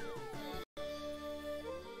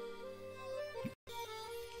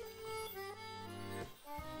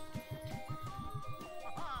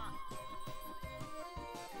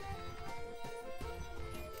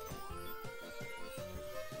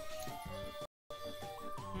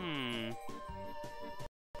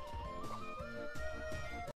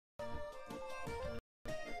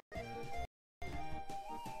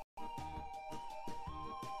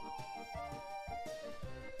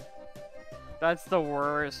 That's the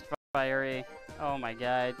worst, Fiery. Oh my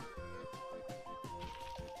god.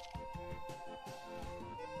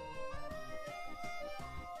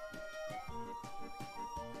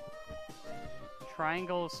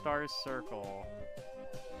 Triangle, star, circle.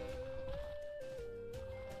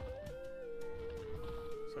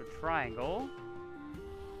 So triangle.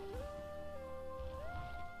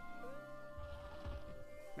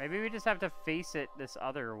 Maybe we just have to face it this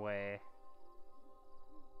other way.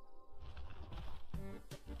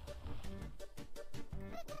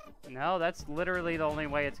 No, that's literally the only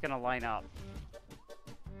way it's gonna line up.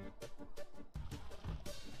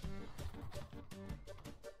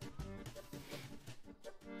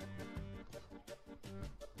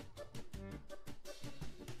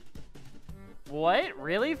 What?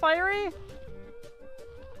 Really, Fiery?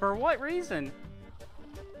 For what reason?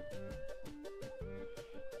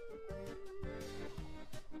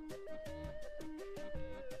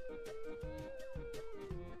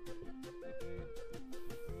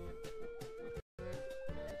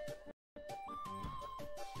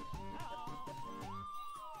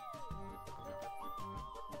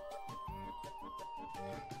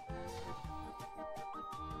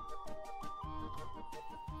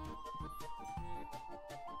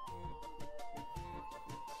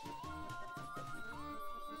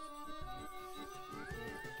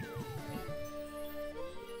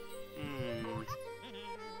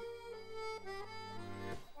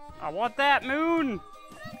 I want that moon!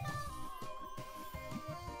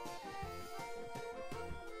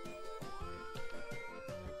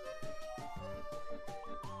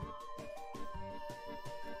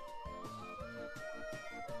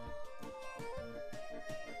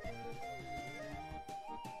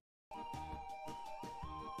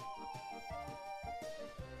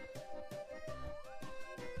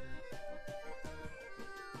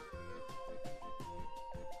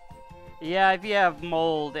 Yeah, if you have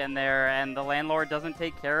mold in there and the landlord doesn't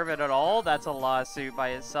take care of it at all, that's a lawsuit by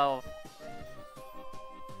itself.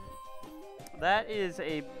 That is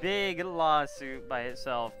a big lawsuit by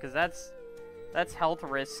itself, because that's health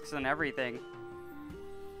risks and everything.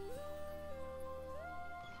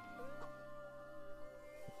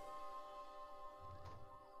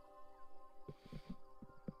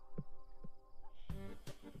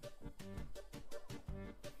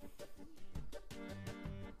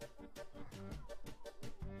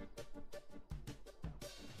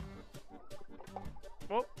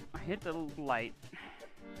 Oh, I hit the light.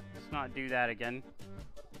 Let's not do that again.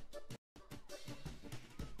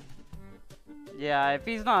 Yeah, if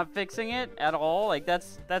he's not fixing it at all, like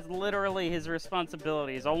that's literally his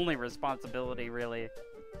responsibility, his only responsibility, really.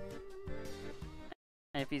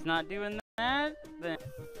 And if he's not doing that, then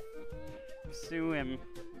sue him.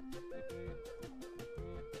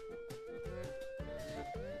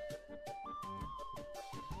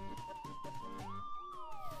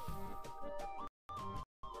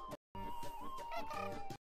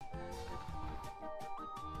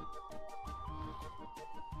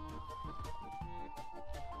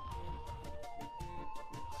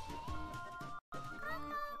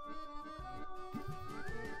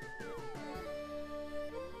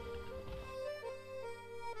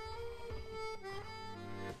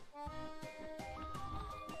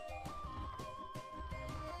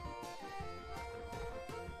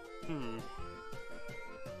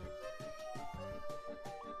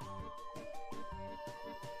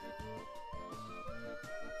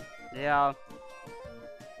 Yeah.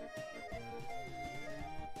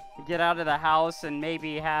 Get out of the house and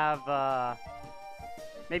maybe have,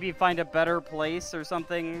 maybe find a better place or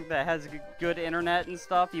something that has good internet and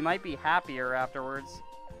stuff. You might be happier afterwards.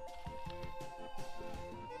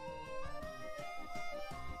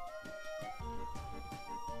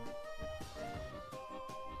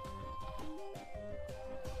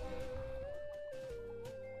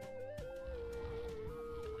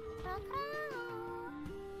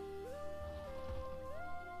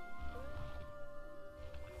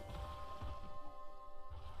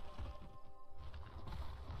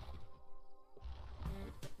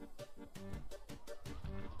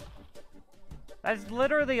 That's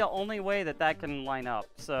literally the only way that that can line up,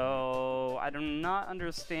 so I'm not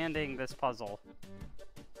understanding this puzzle.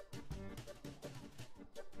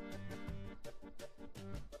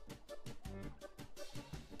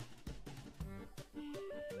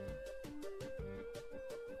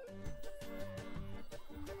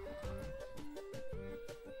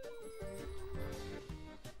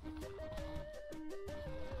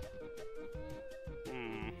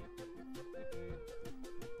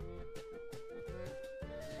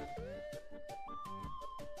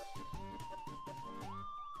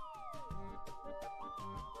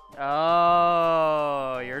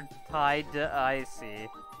 Oh, you're tied to... I see.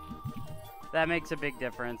 That makes a big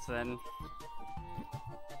difference, then.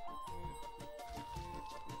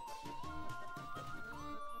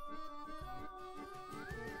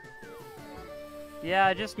 Yeah,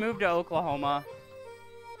 I just moved to Oklahoma.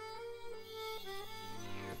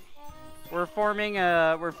 We're forming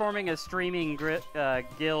a streaming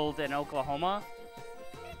guild in Oklahoma.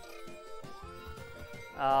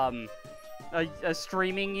 A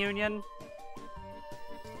streaming union.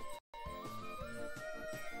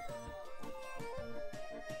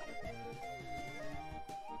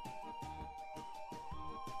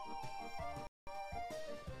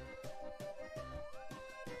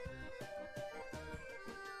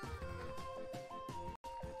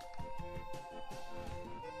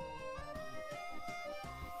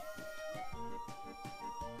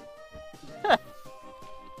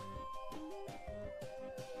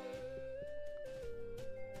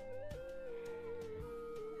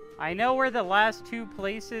 I know where the last two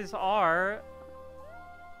places are,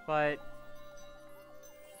 but...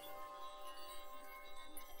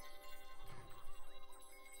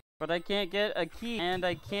 I can't get a key, and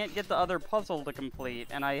I can't get the other puzzle to complete,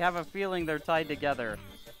 and I have a feeling they're tied together.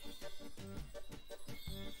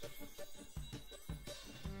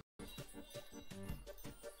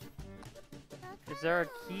 Is there a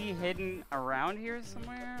key hidden around here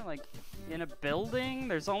somewhere? Like, In a building?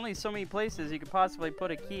 There's only so many places you could possibly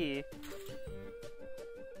put a key.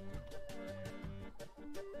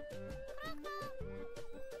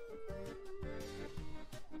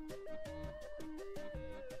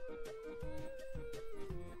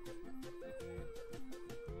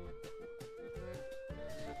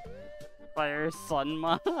 Fire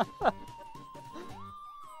Sunma.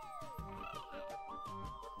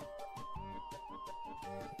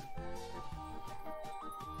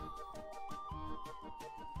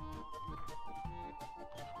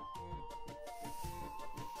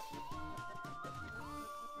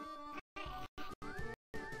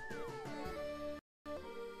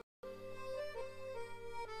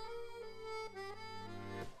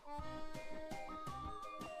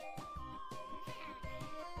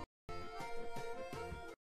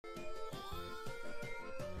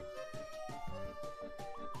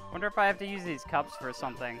 Wonder if I have to use these cups for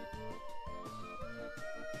something.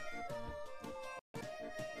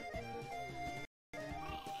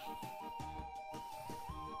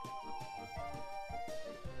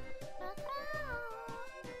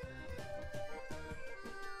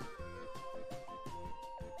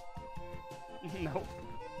 Nope.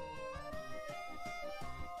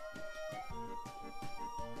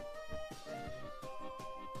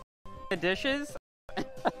 The dishes?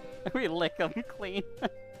 We lick them clean.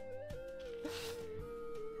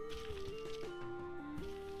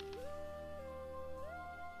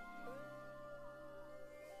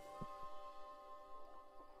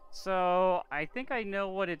 So, I think I know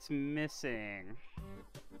what it's missing.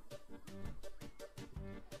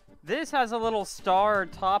 This has a little star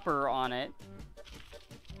topper on it.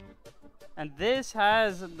 And this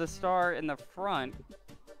has the star in the front.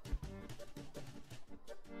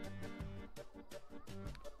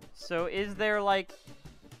 So is there like...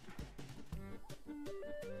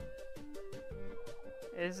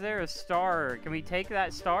 Is there a star? Can we take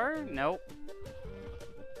that star? Nope.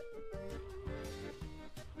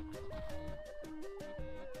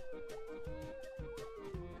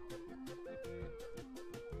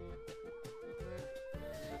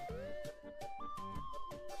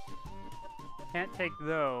 Can't take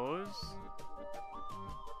those.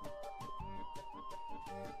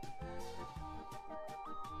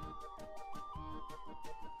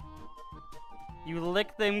 You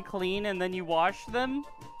lick them clean and then you wash them?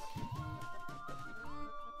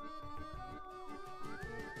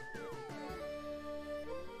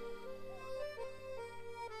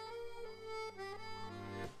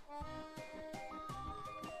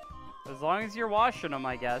 As long as you're washing them,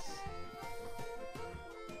 I guess.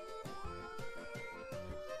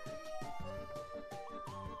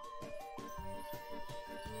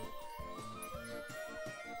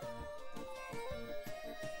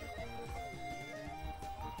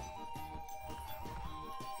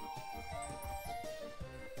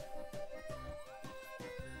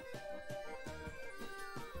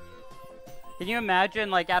 Can you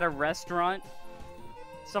imagine, like, at a restaurant,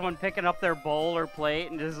 someone picking up their bowl or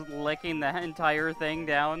plate and just licking the entire thing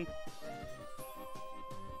down?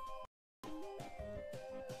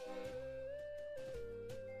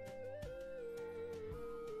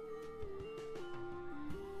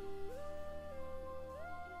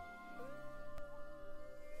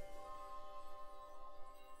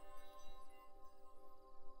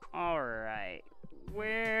 Alright.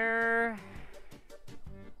 Where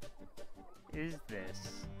is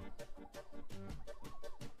this?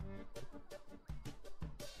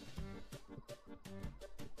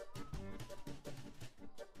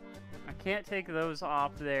 I can't take those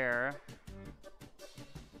off there.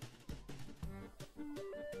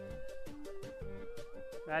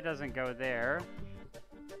 That doesn't go there.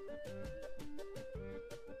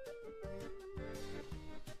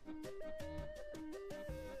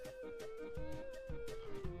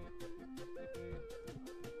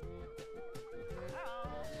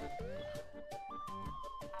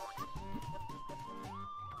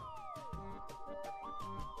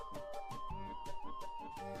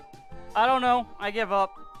 I don't know. I give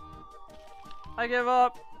up. I give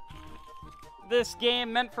up. This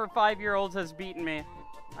game meant for 5-year-olds has beaten me.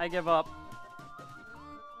 I give up.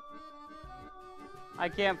 I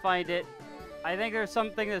can't find it. I think there's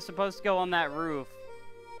something that's supposed to go on that roof.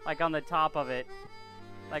 Like on the top of it.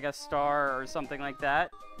 Like a star or something like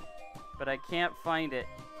that. But I can't find it.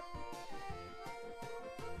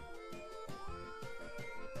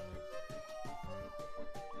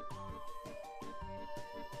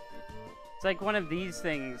 It's like one of these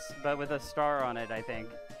things, but with a star on it, I think.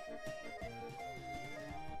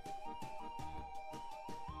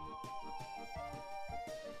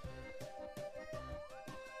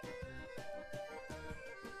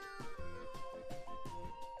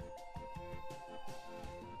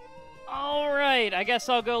 Alright, I guess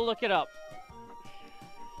I'll go look it up.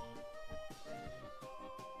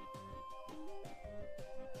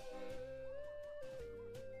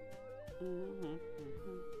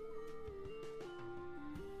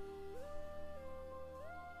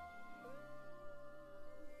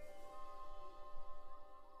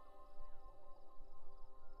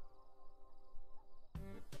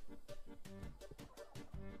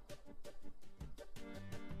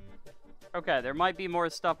 Okay, there might be more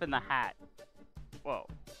stuff in the hat. Whoa.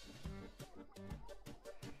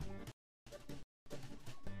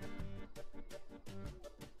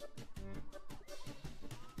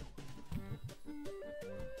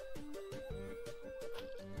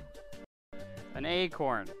 An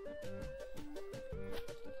acorn.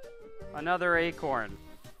 Another acorn.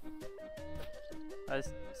 A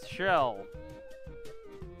shell.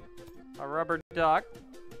 A rubber duck.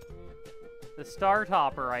 The star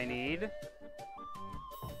topper I need.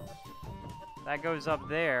 That goes up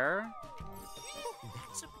there.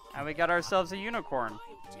 And we got ourselves a unicorn.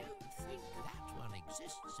 I don't think that one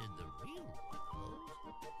exists in the real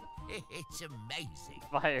world. It's amazing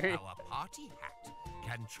Fiery. how a party hat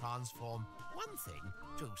can transform one thing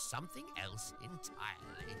to something else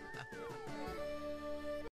entirely.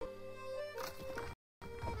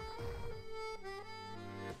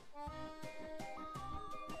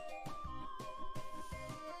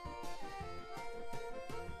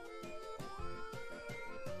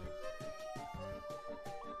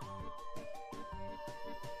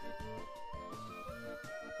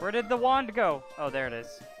 Where did the wand go? Oh, there it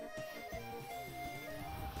is.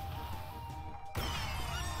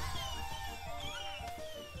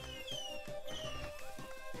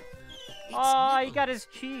 Oh, he got his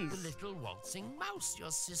cheese. The little waltzing mouse your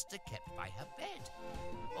sister kept by her bed.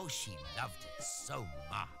 Oh, she loved it so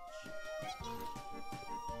much.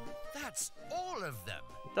 That's all of them.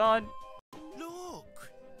 Done.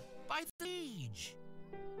 Look, by the age.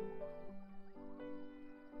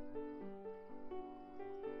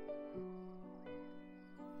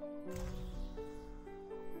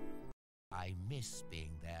 I miss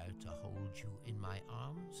being there to hold you in my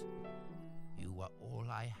arms. You were all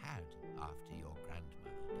I had after your grandmother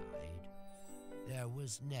died. There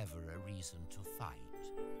was never a reason to fight.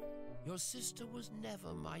 Your sister was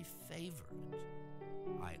never my favorite.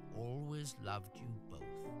 I always loved you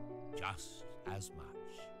both just as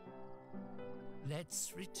much.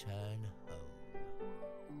 Let's return home.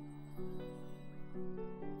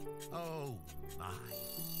 Oh my,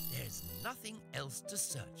 there's nothing else to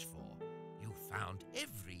search for. You found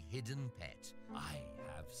every hidden pet. I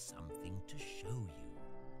have something to show you.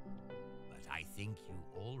 But I think you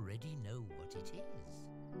already know what it is.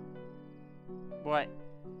 What?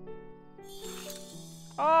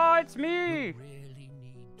 Oh, it's You me! really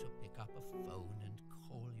need to pick up a phone and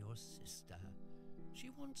call your sister. She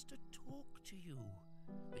wants to talk to you,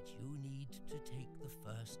 but you need to take the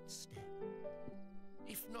first step.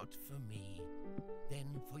 If not for me, then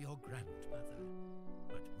for your grandmother,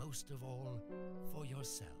 but most of all, for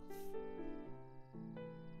yourself.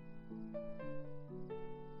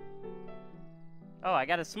 Oh, I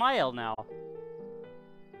got a smile now.